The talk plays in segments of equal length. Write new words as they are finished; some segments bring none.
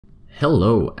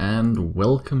Hello and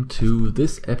welcome to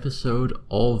this episode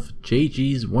of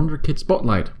JG's Wonderkid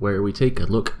Spotlight, where we take a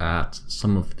look at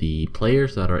some of the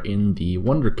players that are in the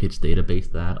Wonderkids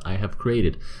database that I have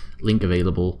created. Link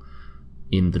available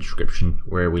in the description,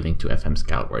 where we link to FM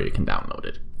Scout where you can download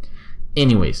it.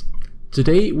 Anyways,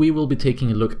 today we will be taking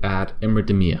a look at Emre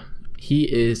Demir.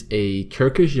 He is a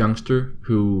Turkish youngster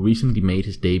who recently made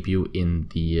his debut in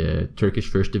the Turkish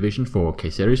First Division for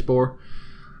Kayserispor,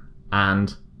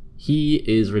 and he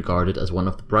is regarded as one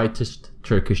of the brightest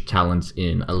Turkish talents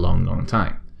in a long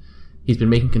time. He's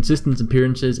been making consistent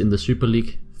appearances in the Super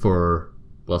League for,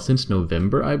 well, since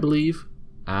November, I believe.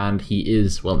 And he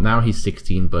is, well, now he's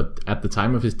 16, but at the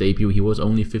time of his debut, he was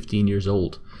only 15 years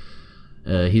old.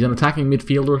 He's an attacking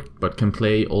midfielder, but can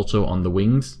play also on the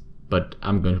wings. But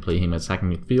I'm going to play him as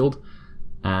attacking midfield.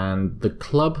 And the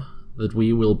club that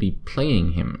we will be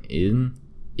playing him in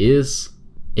is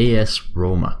AS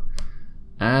Roma.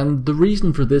 And the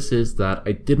reason for this is that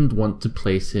I didn't want to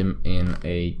place him in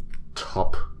a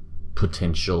top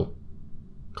potential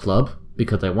club,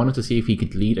 because I wanted to see if he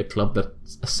could lead a club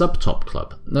that's a sub-top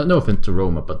club. No offense to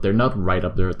Roma, but they're not right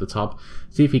up there at the top.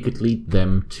 See if he could lead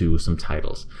them to some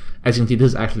titles. As you can see,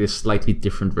 this is actually a slightly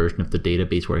different version of the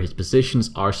database where his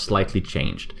positions are slightly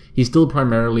changed. He's still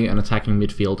primarily an attacking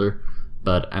midfielder,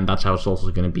 and that's how it's also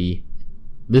going to be.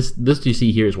 This you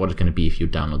see here is what it's going to be if you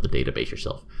download the database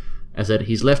yourself. As I said,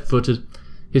 he's left-footed.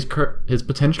 His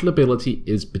potential ability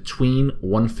is between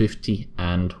 150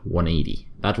 and 180.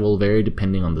 That will vary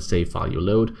depending on the save file you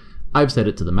load. I've set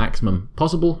it to the maximum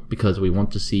possible because we want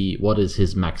to see what is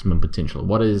his maximum potential.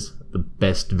 What is the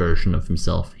best version of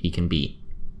himself he can be.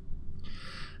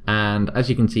 And as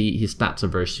you can see, his stats are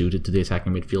very suited to the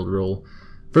attacking midfield role.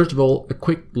 First of all, a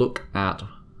quick look at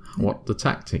what the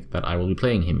tactic that I will be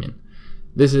playing him in.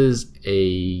 This is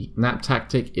a nap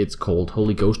tactic. It's called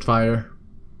Holy Ghost Fire.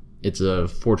 It's a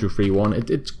 4-2-3-1.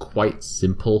 It's quite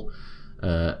simple.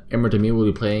 Emre Demir will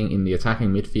be playing in the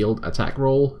attacking midfield attack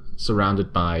role,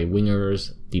 surrounded by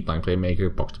wingers, deep line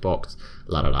playmaker, box to box,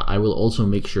 la la la. I will also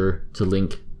make sure to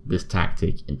link this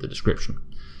tactic in the description.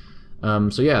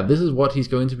 So yeah, this is what he's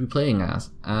going to be playing as.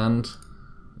 And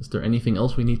is there anything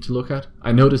else we need to look at?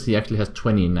 I noticed he actually has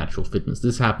 20 in natural fitness.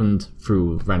 This happened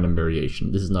through random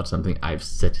variation. This is not something I've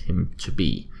set him to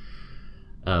be.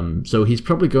 So he's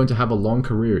probably going to have a long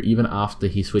career even after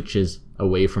he switches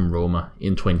away from Roma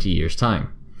in 20 years'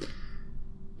 time.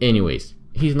 Anyways,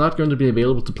 he's not going to be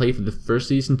available to play for the first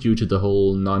season due to the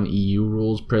whole non-EU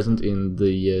rules present in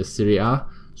the Serie A.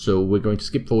 So we're going to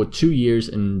skip forward 2 years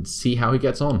and see how he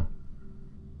gets on.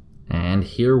 And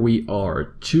here we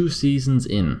are, 2 seasons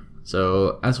in.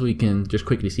 So as we can just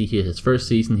quickly see here, his first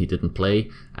season he didn't play.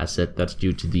 As said, that's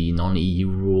due to the non-EU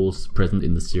rules present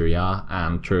in the Serie A,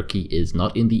 and Turkey is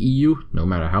not in the EU, no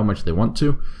matter how much they want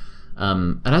to.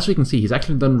 And as we can see, he's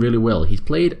actually done really well. He's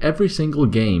played every single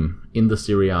game in the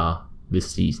Serie A this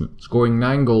season, scoring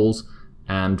 9 goals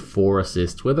and 4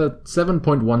 assists with a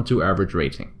 7.12 average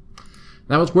rating.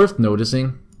 Now it's worth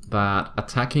noticing that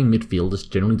attacking midfielders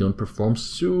generally don't perform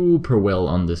super well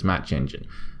on this match engine.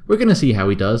 We're going to see how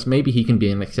he does. Maybe he can be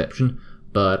an exception,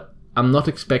 but I'm not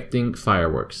expecting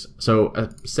fireworks. So a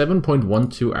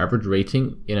 7.12 average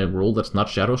rating in a role that's not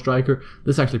Shadow Striker,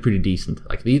 this is actually pretty decent.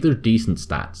 Like, these are decent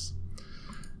stats.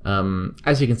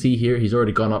 As you can see here, he's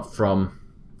already gone up from,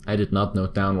 I did not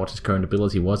note down what his current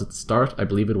ability was at the start. I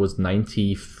believe it was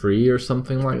 93 or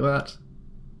something like that.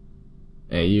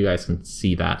 You guys can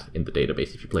see that in the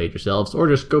database if you play it yourselves, or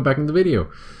just go back in the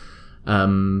video.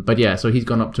 But yeah, so he's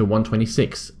gone up to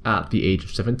 126 at the age of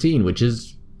 17, which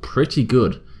is pretty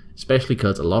good, especially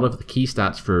because a lot of the key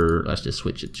stats for, let's just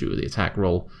switch it to the attack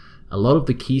role, a lot of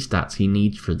the key stats he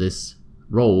needs for this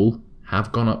role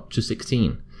have gone up to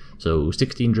 16. So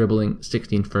 16 dribbling,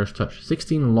 16 first touch,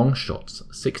 16 long shots,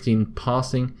 16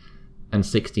 passing, and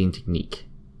 16 technique,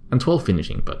 and 12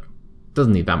 finishing, but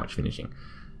doesn't need that much finishing.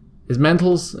 His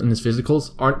mentals and his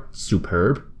physicals aren't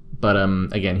superb, but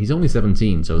again, he's only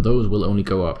 17, so those will only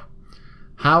go up.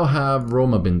 How have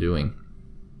Roma been doing?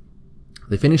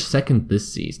 They finished second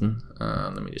this season.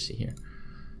 Let me just see here.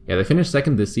 Yeah, they finished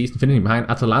second this season, finishing behind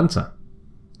Atalanta.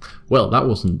 Well, that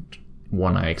wasn't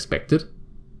one I expected,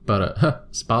 but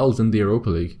Spal's in the Europa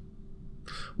League.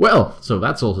 Well, so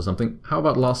that's also something. How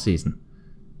about last season?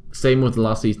 Same with the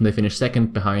last season, they finished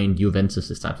second behind Juventus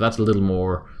this time, so that's a little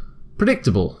more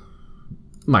predictable.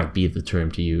 Might be the term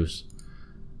to use.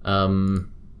 So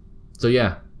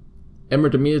yeah, Emre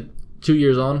Demir, 2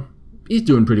 years on, he's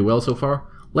doing pretty well so far.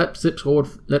 Let's skip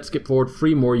forward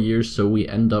 3 more years, so we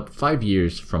end up 5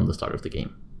 years from the start of the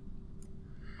game.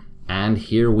 And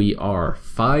here we are,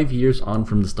 5 years on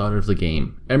from the start of the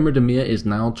game. Emre Demir is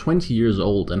now 20 years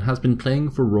old and has been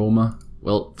playing for Roma,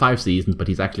 well, 5 seasons, but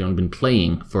he's actually only been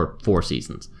playing for 4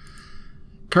 seasons.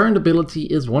 Current ability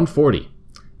is 140,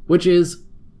 which is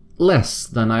less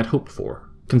than I'd hoped for.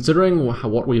 Considering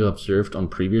what we've observed on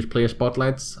previous player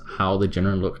spotlights, how they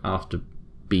generally look after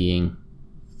being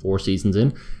 4 seasons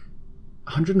in,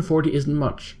 140 isn't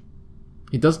much.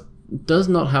 He does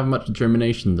not have much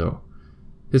determination though.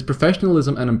 His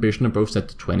professionalism and ambition are both set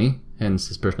to 20, hence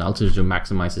his personality to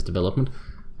maximize his development.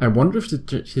 I wonder if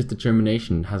his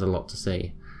determination has a lot to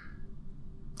say.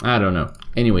 I don't know.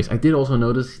 Anyways, I did also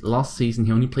notice last season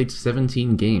he only played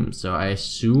 17 games, so I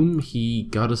assume he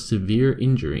got a severe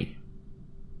injury.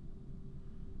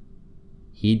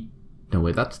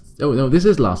 This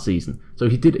is last season. So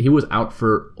he was out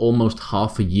for almost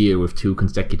half a year with 2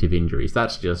 consecutive injuries.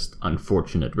 That's just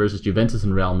unfortunate, versus Juventus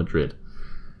and Real Madrid.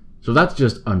 So that's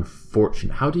just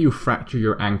unfortunate. How do you fracture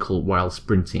your ankle while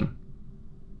sprinting?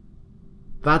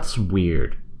 That's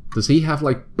weird. Does he have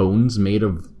like bones made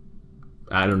of,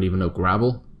 I don't even know,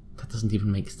 gravel? That doesn't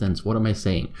even make sense. What am I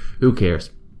saying? Who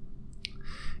cares?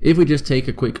 If we just take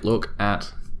a quick look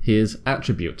at his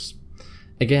attributes.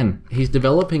 Again, he's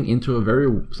developing into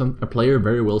a player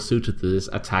very well suited to this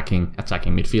attacking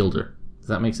midfielder. Does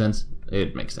that make sense?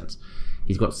 It makes sense.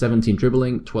 He's got 17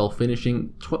 dribbling, 12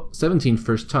 finishing, 17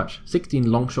 first touch,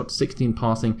 16 long shot, 16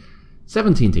 passing,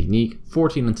 17 technique,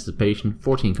 14 anticipation,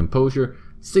 14 composure,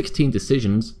 16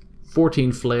 decisions,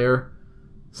 14 flair,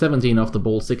 17 off the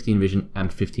ball, 16 vision,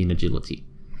 and 15 agility.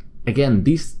 Again,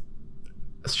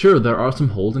 sure, there are some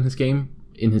holes in his game,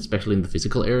 especially in the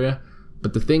physical area,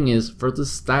 but the thing is, for the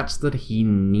stats that he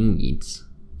needs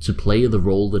to play the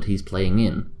role that he's playing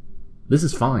in, this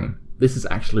is fine. This is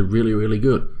actually really, really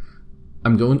good.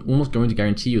 I'm almost going to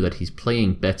guarantee you that he's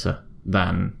playing better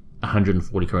than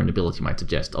 140 current ability might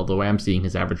suggest, although I am seeing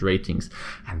his average ratings,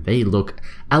 and they look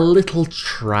a little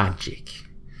tragic.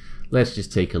 Let's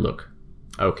just take a look.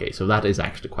 Okay, so that is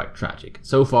actually quite tragic.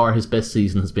 So far, his best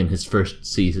season has been his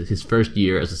first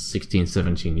year as a 16,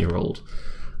 17-year-old.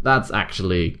 That's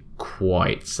actually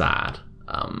quite sad.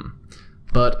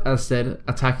 But as said,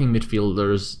 attacking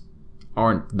midfielders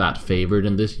aren't that favored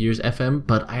in this year's FM,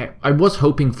 but I was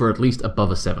hoping for at least above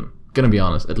a 7. Gonna be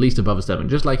honest, at least above a 7,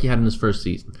 just like he had in his first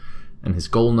season. And his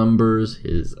goal numbers,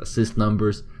 his assist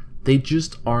numbers, they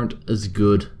just aren't as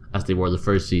good as they were the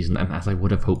first season and as I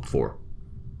would have hoped for.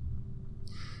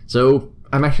 So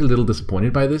I'm actually a little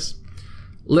disappointed by this.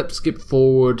 Let's skip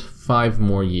forward 5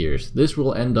 more years. This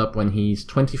will end up when he's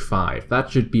 25. That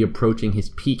should be approaching his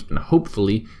peak, and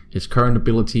hopefully his current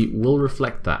ability will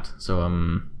reflect that.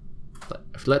 So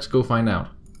let's go find out.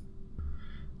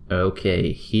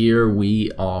 Okay, here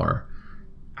we are.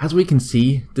 As we can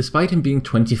see, despite him being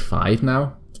 25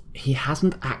 now, he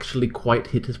hasn't actually quite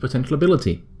hit his potential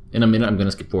ability. In a minute I'm going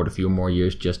to skip forward a few more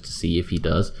years just to see if he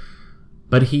does.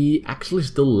 But he actually is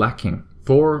still lacking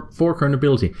for current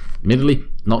ability. Admittedly,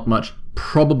 not much,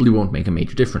 probably won't make a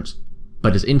major difference,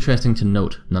 but it's interesting to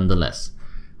note nonetheless.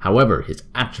 However, his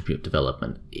attribute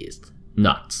development is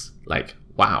nuts. Like,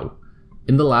 wow.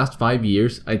 In the last 5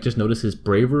 years, I just noticed his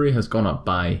bravery has gone up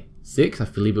by 6. I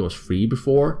believe it was 3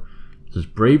 before. His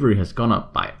bravery has gone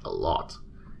up by a lot.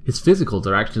 His physicals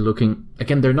are actually looking,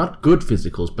 again, they're not good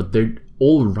physicals, but they're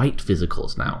all right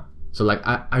physicals now. So like,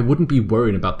 I wouldn't be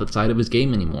worried about that side of his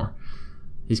game anymore.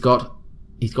 He's got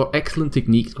excellent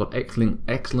technique, he's got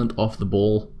excellent off the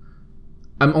ball.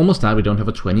 I'm almost sad we don't have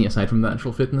a 20 aside from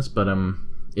natural fitness, but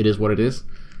it is what it is.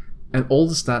 And all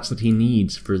the stats that he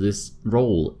needs for this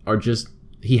role are just,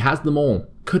 he has them all.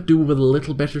 Could do with a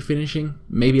little better finishing,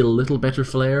 maybe a little better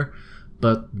flair,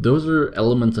 but those are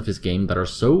elements of his game that are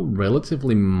so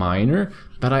relatively minor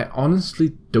that I honestly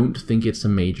don't think it's a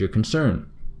major concern.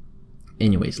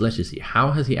 Anyways, let's just see.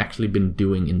 How has he actually been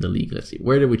doing in the league? Let's see.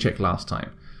 Where did we check last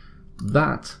time?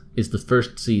 That is the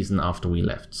first season after we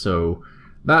left. So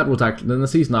that was actually, then the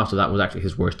season after that was actually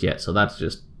his worst yet. So that's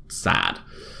just sad.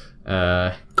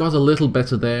 Got a little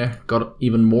better there. Got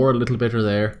even more a little better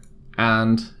there.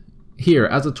 And here,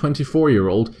 as a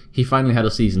 24-year-old, he finally had a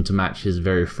season to match his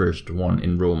very first one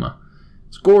in Roma.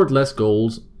 Scored less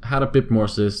goals, had a bit more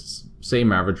assists,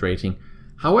 same average rating.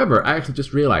 However, I actually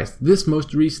just realized, this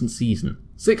most recent season,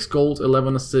 6 goals,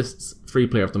 11 assists, 3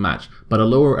 player of the match, but a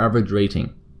lower average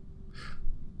rating.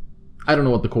 I don't know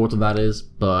what the cause of that is,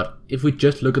 but if we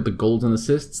just look at the goals and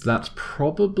assists, that's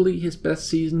probably his best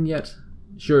season yet.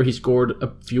 Sure, he scored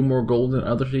a few more goals than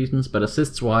other seasons, but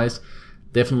assists-wise,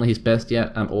 definitely his best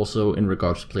yet, and also in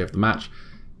regards to player of the match,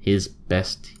 his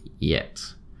best yet.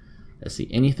 Let's see,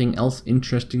 anything else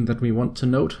interesting that we want to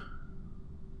note?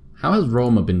 How has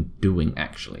Roma been doing,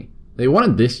 actually? They won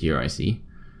it this year, I see.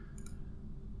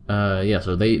 Yeah,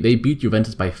 so they beat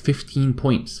Juventus by 15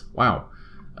 points. Wow.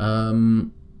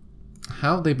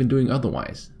 How have they been doing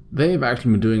otherwise? They've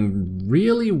actually been doing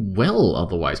really well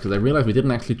otherwise, because I realized we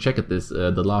didn't actually check at this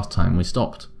the last time we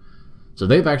stopped. So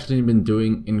they've actually been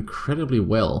doing incredibly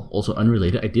well. Also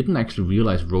unrelated, I didn't actually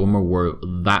realize Roma were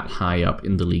that high up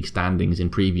in the league standings in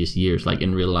previous years, like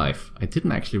in real life. I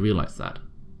didn't actually realize that.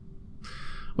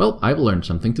 Well, I've learned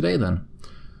something today then.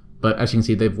 But as you can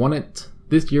see, they've won it.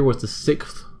 This year was the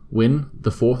 6th win, the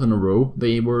 4th in a row.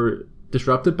 They were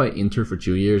disrupted by Inter for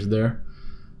 2 years there,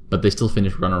 but they still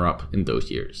finished runner-up in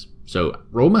those years. So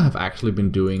Roma have actually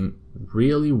been doing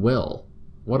really well.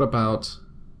 What about,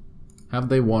 have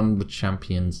they won the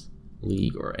Champions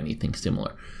League or anything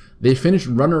similar? They finished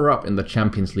runner-up in the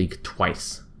Champions League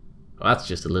twice. Well, that's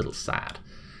just a little sad.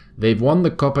 They've won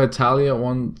the Coppa Italia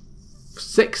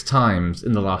 6 times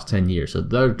in the last 10 years, so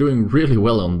they're doing really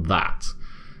well on that.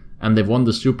 And they've won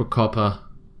the Supercoppa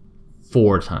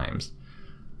 4 times.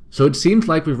 So it seems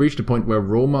like we've reached a point where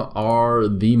Roma are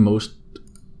the most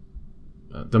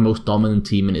dominant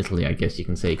team in Italy, I guess you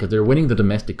can say, because they're winning the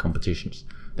domestic competitions.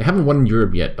 They haven't won in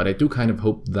Europe yet, but I do kind of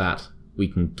hope that we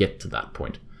can get to that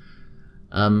point.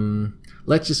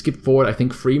 Let's just skip forward, I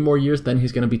think 3 more years, then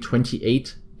he's going to be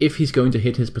 28. If he's going to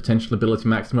hit his potential ability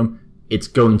maximum, it's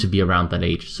going to be around that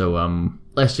age. So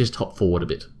let's just hop forward a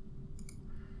bit.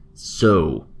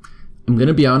 So, I'm going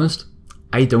to be honest,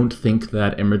 I don't think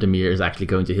that Emre Demir is actually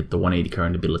going to hit the 180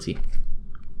 current ability.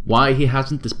 Why he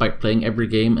hasn't, despite playing every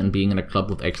game and being in a club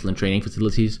with excellent training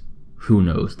facilities, who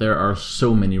knows? There are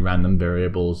so many random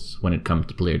variables when it comes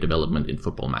to player development in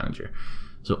Football Manager.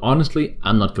 So honestly,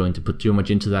 I'm not going to put too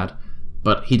much into that,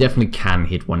 but he definitely can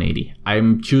hit 180. I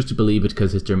choose to believe it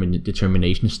because his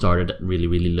determination started really,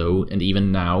 really low, and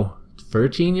even now,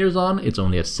 13 years on, it's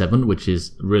only at 7, which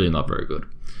is really not very good.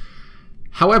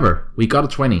 However, we got a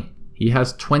 20. He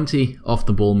has 20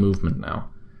 off-the-ball movement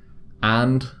now.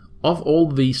 And of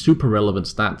all the super relevant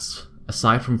stats,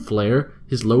 aside from flair,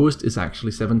 his lowest is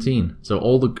actually 17. So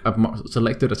all the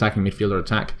selected attacking midfielder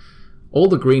attack, all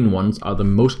the green ones are the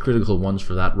most critical ones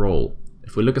for that role.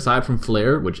 If we look aside from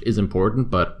flair, which is important,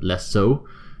 but less so,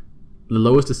 the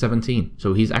lowest is 17.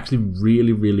 So he's actually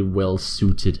really, really well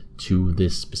suited to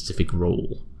this specific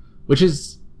role, which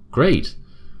is great.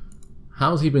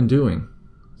 How's he been doing?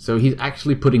 So he's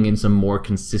actually putting in some more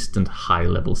consistent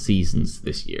high-level seasons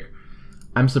this year.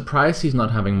 I'm surprised he's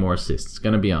not having more assists,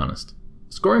 gonna be honest.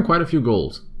 Scoring quite a few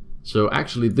goals. So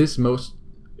actually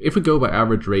if we go by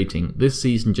average rating, this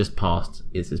season just passed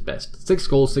is his best. 6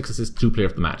 goals, 6 assists, 2 player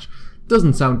of the match.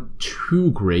 Doesn't sound too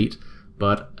great,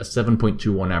 but a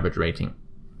 7.21 average rating.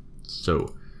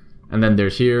 So, and then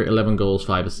there's here 11 goals,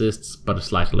 5 assists, but a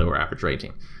slightly lower average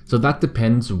rating. So that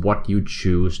depends what you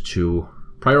choose to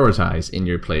prioritize in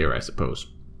your player, I suppose.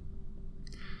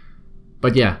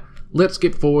 But yeah, let's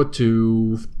skip forward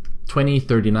to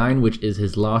 2039, which is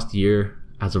his last year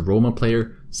as a Roma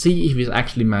player. See if he's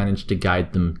actually managed to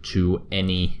guide them to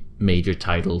any major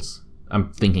titles.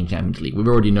 I'm thinking Champions League. We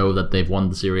already know that they've won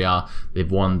the Serie A,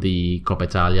 they've won the Coppa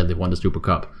Italia, they've won the Super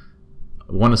Cup.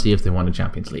 I want to see if they won the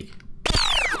Champions League.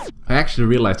 I actually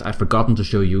realized I'd forgotten to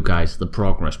show you guys the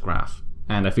progress graph.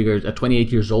 And I figured at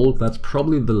 28 years old, that's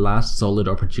probably the last solid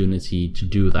opportunity to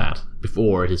do that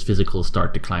before his physicals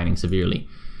start declining severely.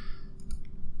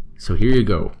 So here you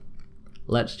go.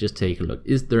 Let's just take a look.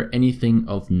 Is there anything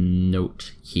of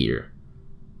note here?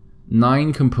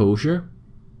 9 composure.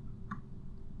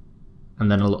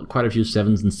 And then quite a few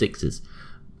 7s and 6s.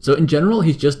 So in general,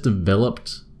 he's just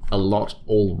developed a lot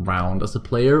all round as a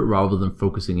player rather than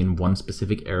focusing in one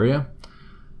specific area.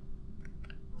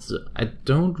 So I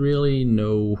don't really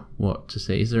know what to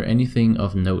say. Is there anything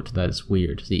of note that is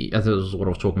weird? See, that was what I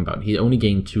was talking about. He only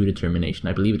gained 2 determination.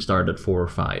 I believe it started at 4 or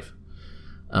 5.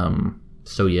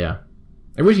 So yeah.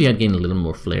 I wish he had gained a little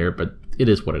more flair, but it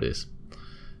is what it is.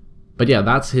 But yeah,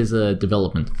 that's his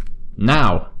development.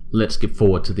 Now, let's skip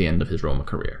forward to the end of his Roma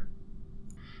career.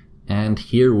 And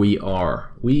here we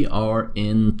are. We are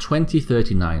in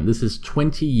 2039. This is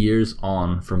 20 years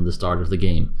on from the start of the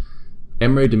game.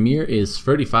 Emre Demir is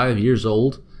 35 years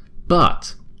old,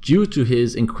 but due to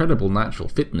his incredible natural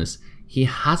fitness, he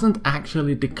hasn't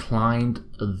actually declined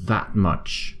that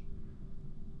much.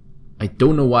 I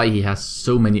don't know why he has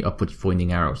so many upward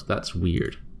pointing arrows. That's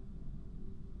weird.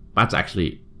 That's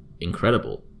actually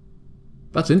incredible.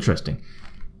 That's interesting.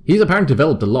 He's apparently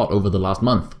developed a lot over the last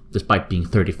month, despite being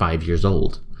 35 years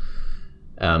old.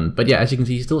 But yeah, as you can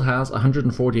see, he still has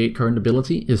 148 current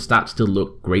ability. His stats still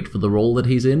look great for the role that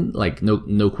he's in, like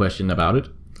no question about it.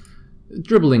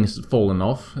 Dribbling's fallen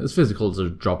off, his physicals are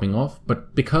dropping off,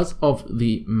 but because of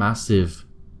the massive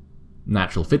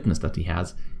natural fitness that he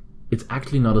has, it's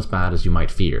actually not as bad as you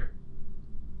might fear.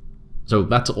 So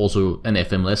that's also an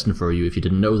FM lesson for you if you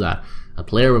didn't know that. A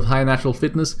player with high natural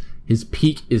fitness, his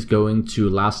peak is going to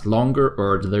last longer,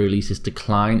 or at the very least his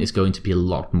decline is going to be a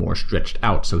lot more stretched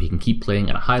out, so he can keep playing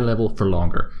at a high level for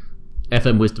longer.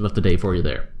 FM wisdom of the day for you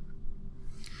there.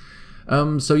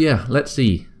 So yeah, let's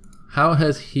see. How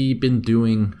has he been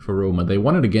doing for Roma? They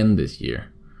won it again this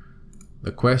year.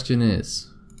 The question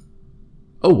is...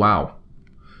 Oh wow.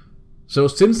 So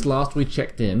since last we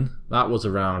checked in, that was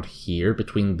around here,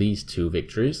 between these two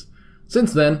victories.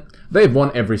 Since then, they've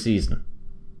won every season.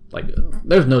 Like,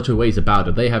 there's no two ways about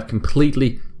it. They have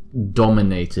completely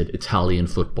dominated Italian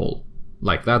football.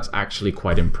 Like, that's actually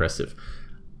quite impressive.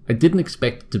 I didn't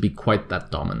expect it to be quite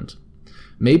that dominant.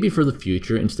 Maybe for the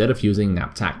future, instead of using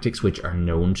nap tactics, which are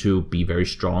known to be very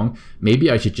strong, maybe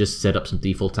I should just set up some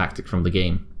default tactics from the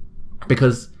game.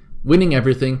 Because winning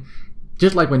everything,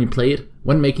 just like when you play it,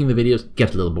 when making the videos,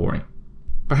 gets a little boring.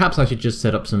 Perhaps I should just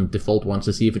set up some default ones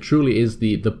to see if it truly is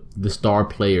the star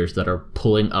players that are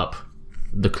pulling up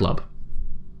the club.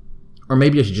 Or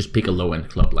maybe I should just pick a low-end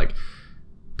club, like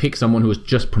pick someone who was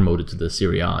just promoted to the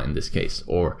Serie A in this case,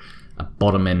 or a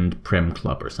bottom-end Prem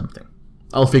club or something.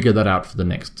 I'll figure that out for the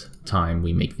next time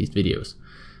we make these videos.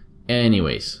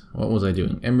 Anyways, what was I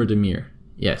doing? Emre Demir.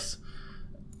 Yes.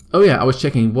 Oh yeah, I was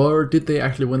checking, did they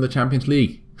actually win the Champions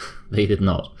League? They did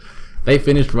not. They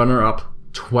finished runner-up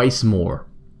twice more.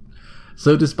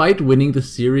 So despite winning the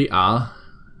Serie A,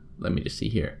 let me just see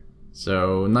here.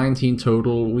 So 19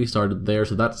 total, we started there,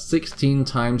 so that's 16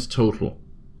 times total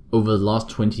over the last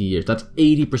 20 years. That's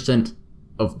 80%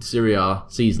 of the Serie A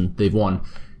season they've won.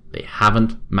 They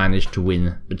haven't managed to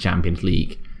win the Champions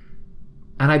League.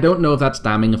 And I don't know if that's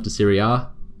damning of the Serie A,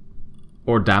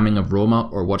 or damning of Roma,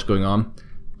 or what's going on,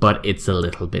 but it's a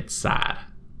little bit sad.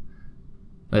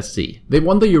 Let's see. They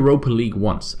won the Europa League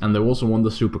once, and they also won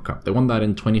the Super Cup. They won that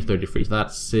in 2033, so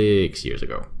that's 6 years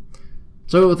ago.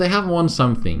 So they have won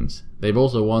some things. They've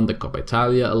also won the Coppa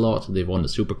Italia a lot, they've won the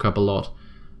Super Cup a lot,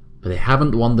 but they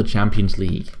haven't won the Champions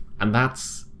League. And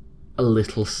that's a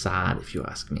little sad if you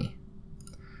ask me.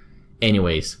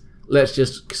 Anyways, let's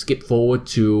just skip forward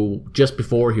to just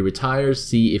before he retires,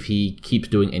 see if he keeps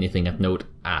doing anything of note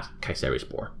at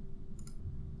Kayserispor.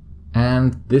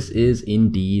 And this is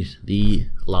indeed the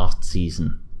last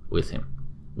season with him.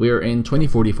 We're in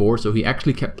 2044, so he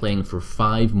actually kept playing for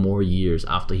 5 more years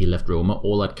after he left Roma,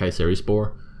 all at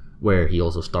Kayserispor, where he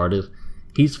also started.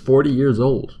 He's 40 years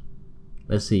old.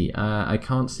 Let's see, I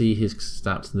can't see his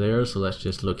stats there, so let's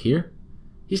just look here.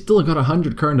 He's still got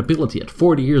 100 current ability at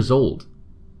 40 years old.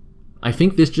 I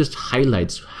think this just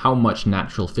highlights how much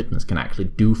natural fitness can actually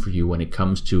do for you when it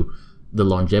comes to the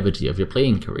longevity of your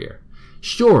playing career.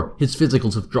 Sure, his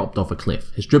physicals have dropped off a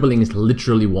cliff. His dribbling is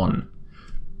literally 1.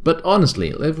 But honestly,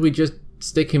 if we just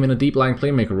stick him in a deep-lying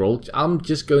playmaker role, I'm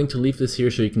just going to leave this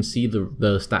here so you can see the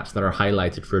stats that are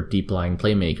highlighted for a deep-lying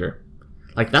playmaker.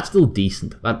 Like, that's still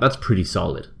decent. That's pretty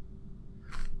solid.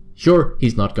 Sure,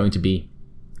 he's not going to be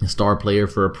a star player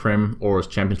for a Prem or a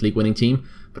Champions League winning team,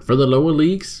 but for the lower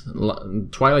leagues,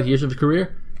 twilight years of his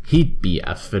career, he'd be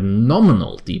a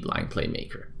phenomenal deep-lying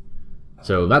playmaker.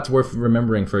 So that's worth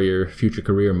remembering for your future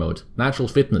career mode. Natural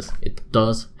fitness, it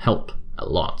does help a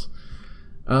lot.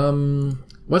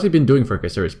 What's he been doing for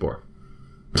Kayserispor?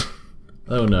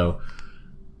 Oh no.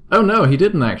 Oh no, he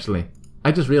didn't actually.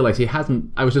 I just realized he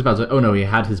hasn't. I was just about to say, oh no, he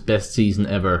had his best season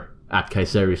ever at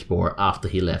Kayserispor after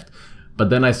he left. But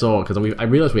then I saw, because I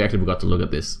realized we actually forgot to look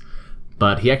at this.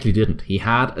 But he actually didn't. He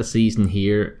had a season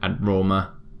here at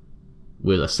Roma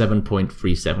with a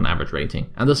 7.37 average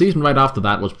rating. And the season right after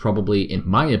that was probably, in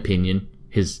my opinion,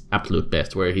 his absolute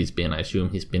best, where he's been, I assume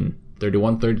he's been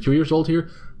 31, 32 years old here.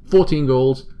 14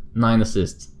 goals, 9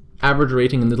 assists. Average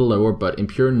rating a little lower, but in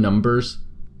pure numbers,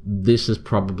 this is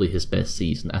probably his best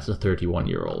season as a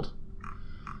 31-year-old.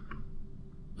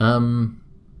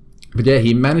 But yeah,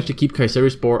 he managed to keep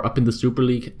Kayserispor up in the Super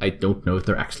League. I don't know if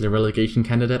they're actually a relegation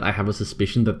candidate. I have a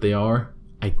suspicion that they are.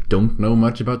 I don't know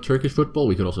much about Turkish football.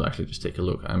 We could also actually just take a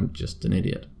look. I'm just an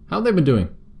idiot. How have they been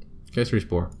doing?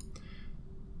 Kayserispor.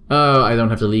 Oh, I don't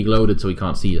have the league loaded, so we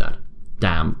can't see that.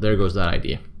 Damn, there goes that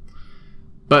idea.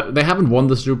 But they haven't won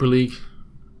the Super League.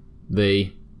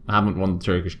 They haven't won the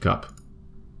Turkish Cup.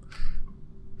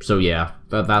 So yeah,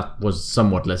 that was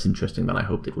somewhat less interesting than I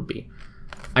hoped it would be.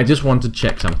 I just want to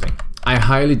check something. I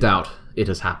highly doubt it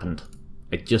has happened.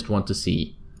 I just want to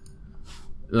see.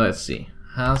 Let's see.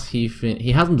 Has he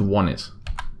he hasn't won it.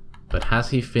 But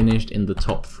has he finished in the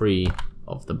top 3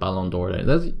 of the Ballon d'Or.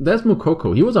 There's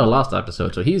Mukoko. He was our last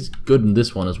episode, so he's good in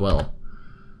this one as well.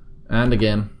 And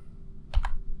again,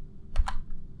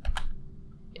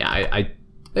 yeah,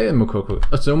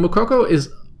 Mukoko. So Mukoko is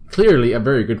clearly a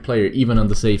very good player, even on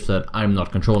the safe that I'm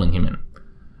not controlling him in.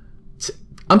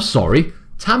 I'm sorry,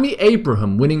 Tammy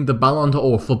Abraham winning the Ballon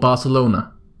d'Or for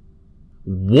Barcelona.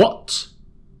 What?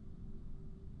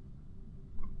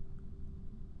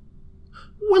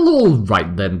 Well,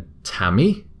 alright then,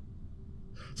 Tammy.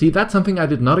 See, that's something I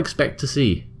did not expect to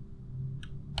see.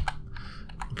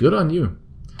 Good on you.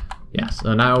 Yeah,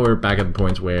 so now we're back at the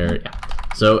point where, yeah.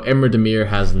 So Emre Demir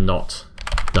has not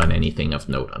done anything of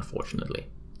note, unfortunately.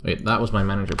 Wait, that was my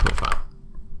manager profile.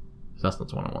 That's not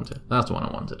the one I wanted. That's the one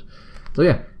I wanted. So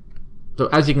yeah. So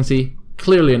as you can see,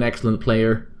 clearly an excellent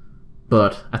player,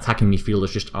 but attacking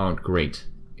midfielders just aren't great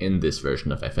in this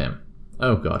version of FM.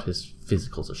 Oh god, his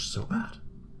physicals are so bad.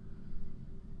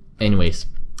 Anyways,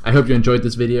 I hope you enjoyed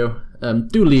this video.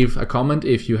 Do leave a comment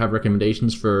if you have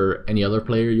recommendations for any other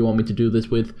player you want me to do this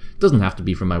with. Doesn't have to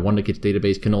be from my Wonderkids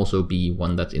database, can also be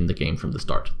one that's in the game from the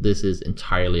start. This is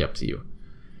entirely up to you.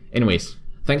 Anyways,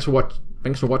 thanks for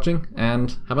watching,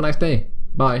 and have a nice day.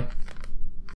 Bye.